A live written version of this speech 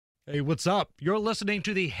Hey, what's up? You're listening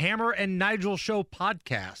to the Hammer and Nigel Show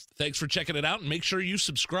podcast. Thanks for checking it out, and make sure you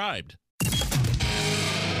subscribed.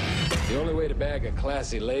 The only way to bag a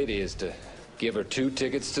classy lady is to give her 2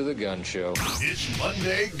 tickets to the gun show. It's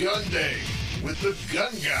Monday Gun Day with the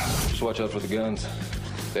Gun Guy. Just watch out for the guns.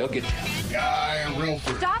 They'll get you. Guy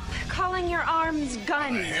Relford. Stop calling your arms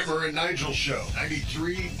guns. The Hammer and Nigel Show,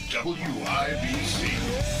 93 WIBC.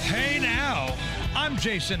 Hey now, I'm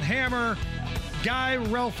Jason Hammer. Guy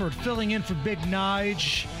Relford filling in for Big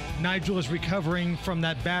Nige. Nigel is recovering from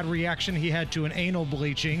that bad reaction he had to an anal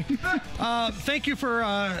bleaching. Thank you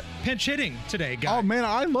for pinch hitting today, Guy. Oh, man,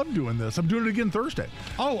 I love doing this. I'm doing it again Thursday.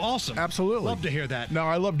 Oh, awesome. Absolutely. Love to hear that. No,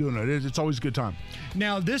 I love doing it. It's always a good time.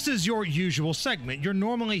 Now, this is your usual segment. You're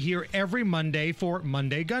normally here every Monday for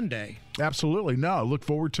Monday Gun Day. Absolutely. No, I look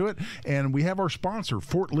forward to it. And we have our sponsor,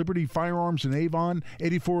 Fort Liberty Firearms in Avon,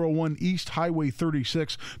 8401 East Highway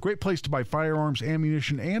 36. Great place to buy firearms,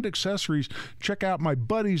 ammunition, and accessories. Check out my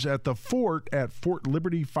buddies at the Fort at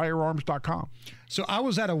fortlibertyfirearms.com. So I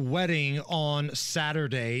was at a wedding on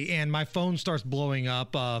Saturday, and my phone starts blowing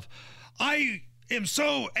up of, I am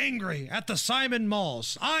so angry at the Simon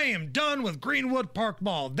Malls. I am done with Greenwood Park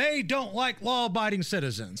Mall. They don't like law-abiding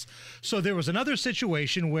citizens. So there was another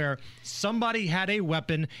situation where somebody had a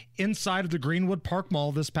weapon inside of the Greenwood Park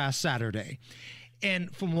Mall this past Saturday.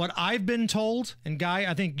 And from what I've been told, and Guy,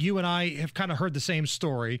 I think you and I have kind of heard the same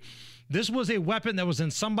story, this was a weapon that was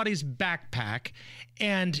in somebody's backpack,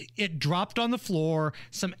 and it dropped on the floor,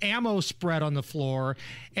 some ammo spread on the floor,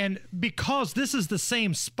 and because this is the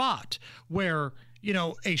same spot where, you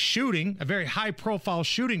know, a shooting, a very high-profile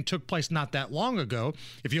shooting took place not that long ago.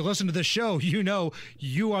 If you listen to the show, you know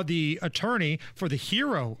you are the attorney for the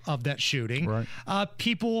hero of that shooting. Right.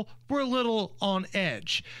 People were a little on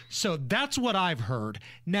edge. So that's what I've heard.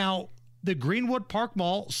 Now, the Greenwood Park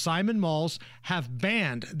Mall, Simon Malls, have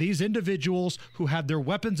banned these individuals who had their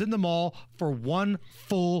weapons in the mall for 1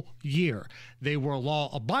 full year. They were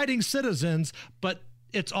law-abiding citizens, but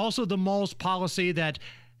it's also the mall's policy that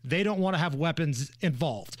they don't want to have weapons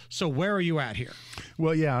involved. So where are you at here?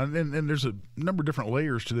 Well, yeah, and there's a number of different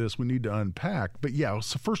layers to this we need to unpack. But yeah,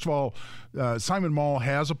 so first of all, Simon Mall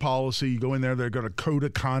has a policy. You go in there, they've got a code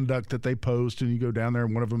of conduct that they post, and you go down there,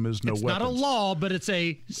 and one of them is no weapons. It's not a law, but it's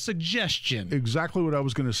a suggestion. Exactly what I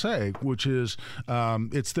was going to say, which is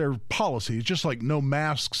it's their policy. It's just like no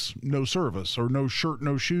masks, no service, or no shirt,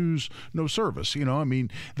 no shoes, no service. You know, I mean,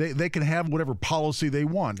 they can have whatever policy they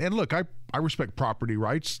want. And look, I respect property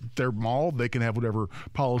rights. Their mall, they can have whatever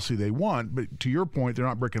policy they want. But to your point, they're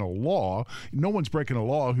not breaking a law. No one's breaking a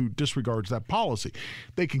law who disregards that policy.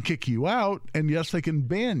 They can kick you out, and yes, they can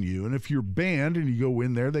ban you. And if you're banned and you go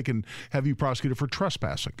in there, they can have you prosecuted for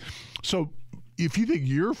trespassing. So if you think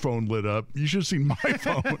your phone lit up, you should have seen my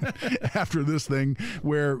phone after this thing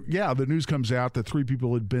where, yeah, the news comes out that 3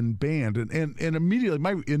 people had been banned. And immediately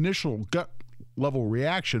my initial gut level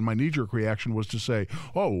reaction, my knee-jerk reaction was to say,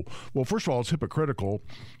 oh, well, first of all, it's hypocritical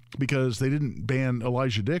because they didn't ban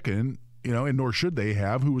Elijah Dickin, you know, and nor should they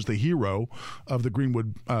have, who was the hero of the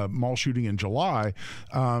Greenwood Mall shooting in July.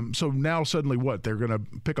 So now suddenly what? They're going to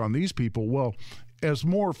pick on these people? Well, as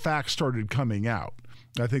more facts started coming out,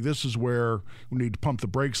 I think this is where we need to pump the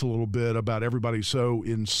brakes a little bit about everybody so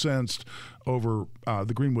incensed over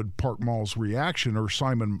the Greenwood Park Mall's reaction, or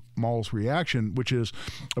Simon Mall's reaction, which is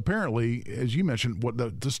apparently, as you mentioned, what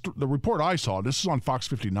the report I saw, this is on Fox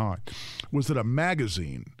 59, was that a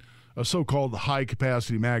magazine, a so-called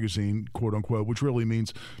high-capacity magazine, quote-unquote, which really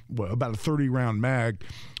means about a 30-round mag,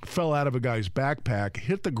 fell out of a guy's backpack,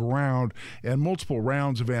 hit the ground, and multiple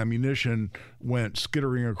rounds of ammunition went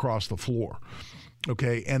skittering across the floor.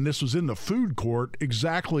 Okay, and this was in the food court,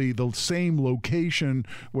 exactly the same location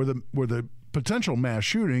where the potential mass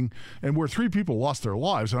shooting, and where 3 people lost their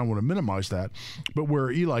lives, and I want to minimize that, but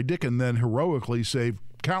where Eli Dickin then heroically saved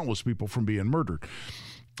countless people from being murdered.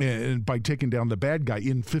 And by taking down the bad guy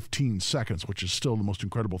in 15 seconds, which is still the most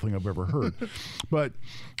incredible thing I've ever heard. But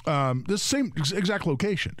this same exact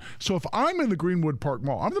location. So if I'm in the Greenwood Park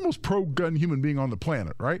Mall, I'm the most pro-gun human being on the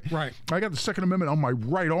planet, right? Right. I got the Second Amendment on my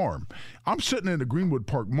right arm. I'm sitting in the Greenwood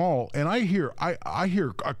Park Mall, and I hear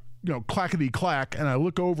a clackety clack, and I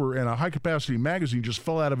look over, and a high capacity magazine just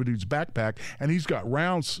fell out of a dude's backpack, and he's got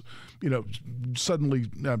rounds, suddenly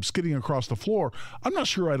skidding across the floor. I'm not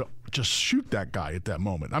sure I'd just shoot that guy at that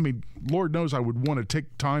moment. I mean, Lord knows I would want to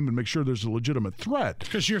take time and make sure there's a legitimate threat.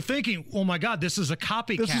 Because you're thinking, oh my God, this is a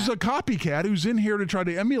copycat. This is a copycat who's in here to try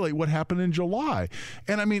to emulate what happened in July.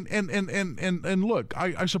 And I mean, and look,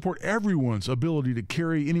 I support everyone's ability to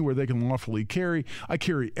carry anywhere they can lawfully carry. I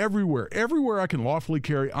carry everywhere. Everywhere I can lawfully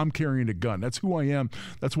carry, I'm carrying a gun. That's who I am.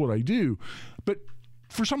 That's what I do. But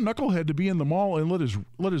for some knucklehead to be in the mall and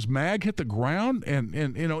let his mag hit the ground, and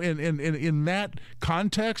you know, in that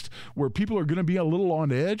context where people are going to be a little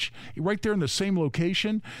on edge, right there in the same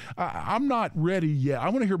location, I'm not ready yet. I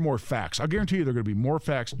want to hear more facts. I guarantee you there are going to be more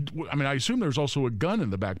facts. I mean, I assume there's also a gun in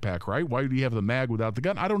the backpack, right? Why do you have the mag without the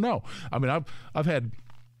gun? I don't know. I mean, I've had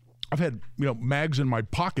mags in my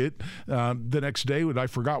pocket the next day that I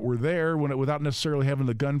forgot were there without necessarily having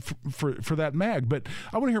the gun for that mag. But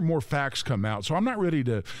I want to hear more facts come out. So I'm not ready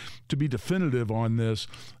to be definitive on this.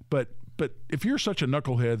 But if you're such a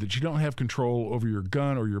knucklehead that you don't have control over your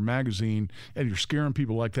gun or your magazine and you're scaring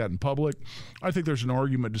people like that in public, I think there's an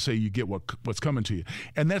argument to say you get what's coming to you.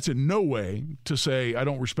 And that's in no way to say I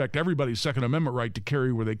don't respect everybody's Second Amendment right to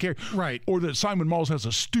carry where they carry. Right. Or that Simon Malls has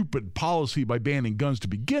a stupid policy by banning guns to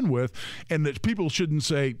begin with, and that people shouldn't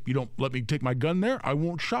say, you don't let me take my gun there, I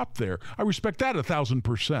won't shop there. I respect that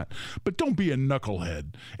 1,000%. But don't be a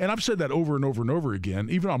knucklehead. And I've said that over and over and over again.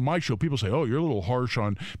 Even on my show, people say, oh, you're a little harsh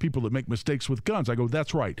on people that make mistakes with guns. I go,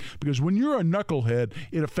 that's right. Because when you're a knucklehead,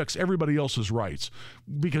 it affects everybody else's rights.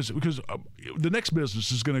 Because the next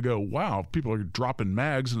business is going to go, wow, people are dropping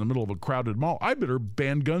mags in the middle of a crowded mall. I better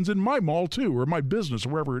ban guns in my mall too, or my business, or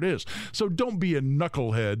wherever it is. So don't be a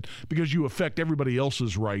knucklehead because you affect everybody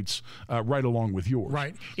else's rights right along with yours.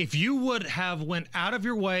 Right. If you would have went out of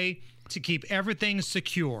your way to keep everything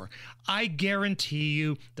secure, I guarantee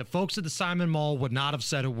you the folks at the Simon Mall would not have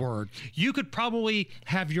said a word. You could probably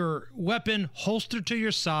have your weapon holstered to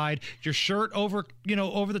your side, your shirt over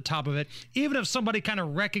the top of it. Even if somebody kind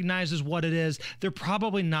of recognizes what it is, they're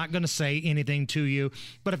probably not going to say anything to you.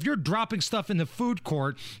 But if you're dropping stuff in the food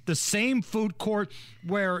court, the same food court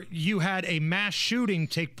where you had a mass shooting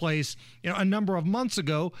take place, a number of months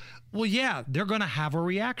ago, well, yeah, they're going to have a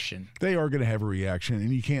reaction. They are going to have a reaction,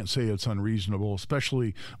 and you can't say it's unreasonable,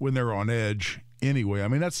 especially when they're on edge. Anyway, I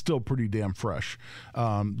mean, that's still pretty damn fresh.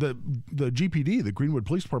 The GPD, the Greenwood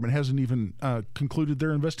Police Department, hasn't even concluded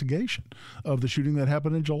their investigation of the shooting that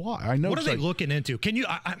happened in July. I know. What are they looking into? Can you?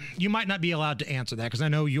 You might not be allowed to answer that because I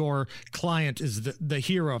know your client is the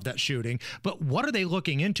hero of that shooting. But what are they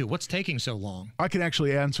looking into? What's taking so long? I can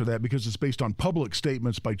actually answer that because it's based on public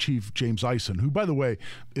statements by Chief James Eisen, who, by the way,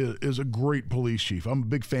 is a great police chief. I'm a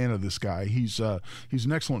big fan of this guy. He's an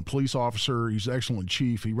excellent police officer. He's an excellent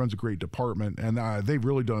chief. He runs a great department. And they've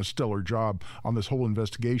really done a stellar job on this whole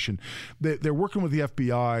investigation. They're working with the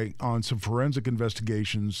FBI on some forensic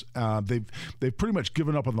investigations. They've pretty much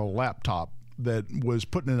given up on the laptop that was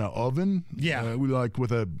put in an oven, like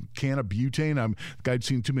with a can of butane. The guy had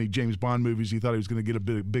seen too many James Bond movies. He thought he was going to get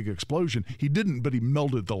a big explosion. He didn't, but he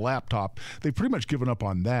melted the laptop. They've pretty much given up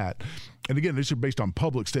on that. And again, these are based on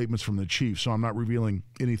public statements from the chief, so I'm not revealing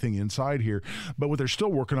anything inside here. But what they're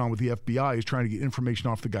still working on with the FBI is trying to get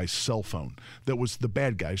information off the guy's cell phone. That was the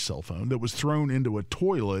bad guy's cell phone that was thrown into a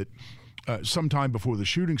toilet sometime before the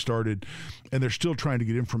shooting started, and they're still trying to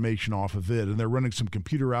get information off of it, and they're running some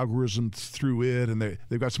computer algorithms through it, and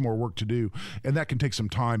they've got some more work to do, and that can take some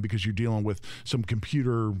time because you're dealing with some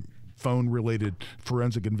computer phone-related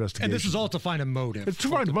forensic investigation. And this is all to find a motive. It's to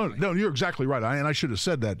find a motive. No, you're exactly right. And I should have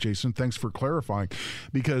said that, Jason. Thanks for clarifying.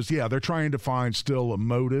 Because, they're trying to find still a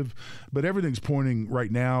motive, but everything's pointing right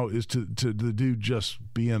now is to the dude just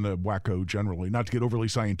being a wacko generally. Not to get overly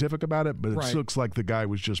scientific about it, but it looks like the guy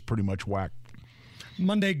was just pretty much whack.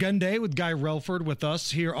 Monday Gun Day with Guy Relford with us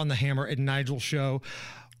here on the Hammer and Nigel show.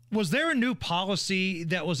 Was there a new policy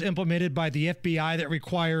that was implemented by the FBI that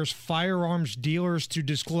requires firearms dealers to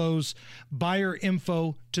disclose buyer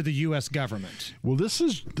info to the U.S. government? Well, this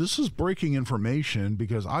is breaking information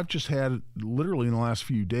because I've just had literally in the last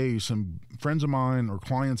few days some friends of mine or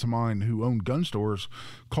clients of mine who own gun stores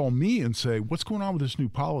call me and say, what's going on with this new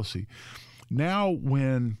policy? Now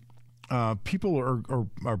when people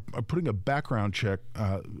are putting a background check,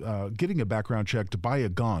 getting a background check to buy a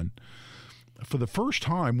gun, for the first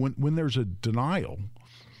time, when there's a denial,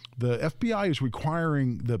 the FBI is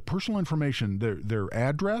requiring the personal information, their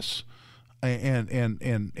address,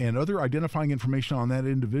 and other identifying information on that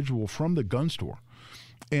individual from the gun store.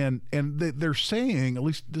 And they're saying, at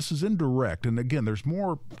least this is indirect, and again, there's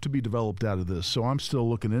more to be developed out of this, so I'm still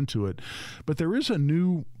looking into it. But there is a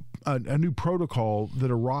new protocol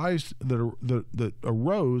that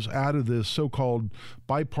arose out of this so-called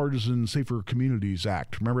Bipartisan Safer Communities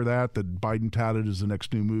Act. Remember that Biden touted as the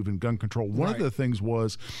next new move in gun control. One of the things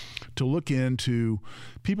was to look into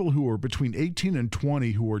people who are between 18 and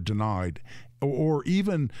 20 who are denied, or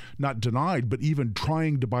even not denied, but even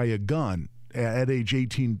trying to buy a gun at age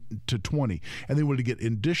 18 to 20, and they wanted to get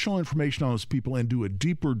additional information on those people and do a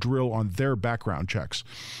deeper drill on their background checks.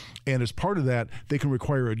 And as part of that, they can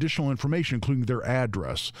require additional information, including their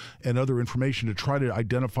address and other information to try to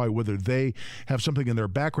identify whether they have something in their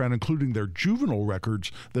background, including their juvenile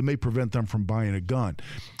records, that may prevent them from buying a gun.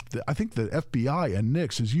 I think the FBI and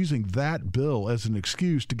NICS is using that bill as an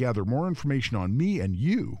excuse to gather more information on me and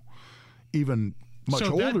you, even much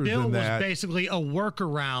older than that. So that bill was basically a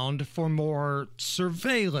workaround for more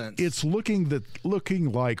surveillance. It's looking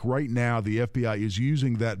like right now the FBI is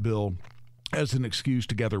using that bill as an excuse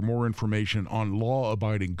to gather more information on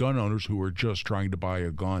law-abiding gun owners who are just trying to buy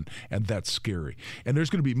a gun, and that's scary. And there's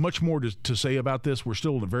going to be much more to say about this. We're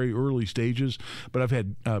still in the very early stages, but I've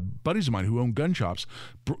had buddies of mine who own gun shops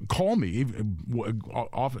call me.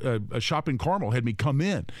 A shop in Carmel had me come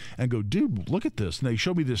in and go, dude, look at this. And they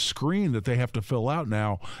show me this screen that they have to fill out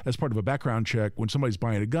now as part of a background check when somebody's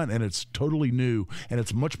buying a gun, and it's totally new, and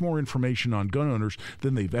it's much more information on gun owners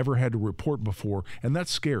than they've ever had to report before, and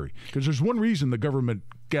that's scary because there's one reason the government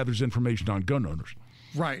gathers information on gun owners.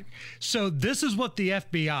 Right. So this is what the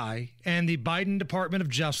FBI and the Biden Department of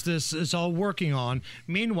Justice is all working on.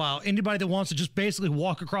 Meanwhile, anybody that wants to just basically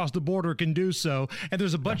walk across the border can do so. And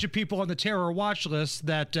there's a bunch of people on the terror watch list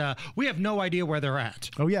that we have no idea where they're at.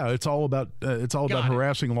 Oh yeah, it's all about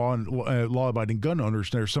harassing law-abiding gun owners.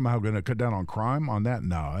 They're somehow going to cut down on crime on that.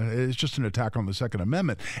 No, it's just an attack on the Second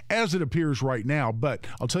Amendment as it appears right now. But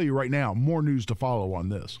I'll tell you right now, more news to follow on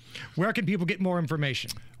this. Where can people get more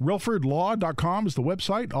information? RelfordLaw.com is the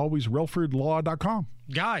website. Always RelfordLaw.com.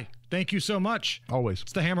 Guy, thank you so much. Always.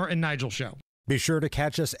 It's the Hammer and Nigel Show. Be sure to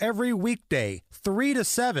catch us every weekday, 3 to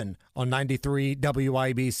 7 on 93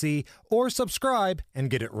 WIBC, or subscribe and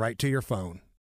get it right to your phone.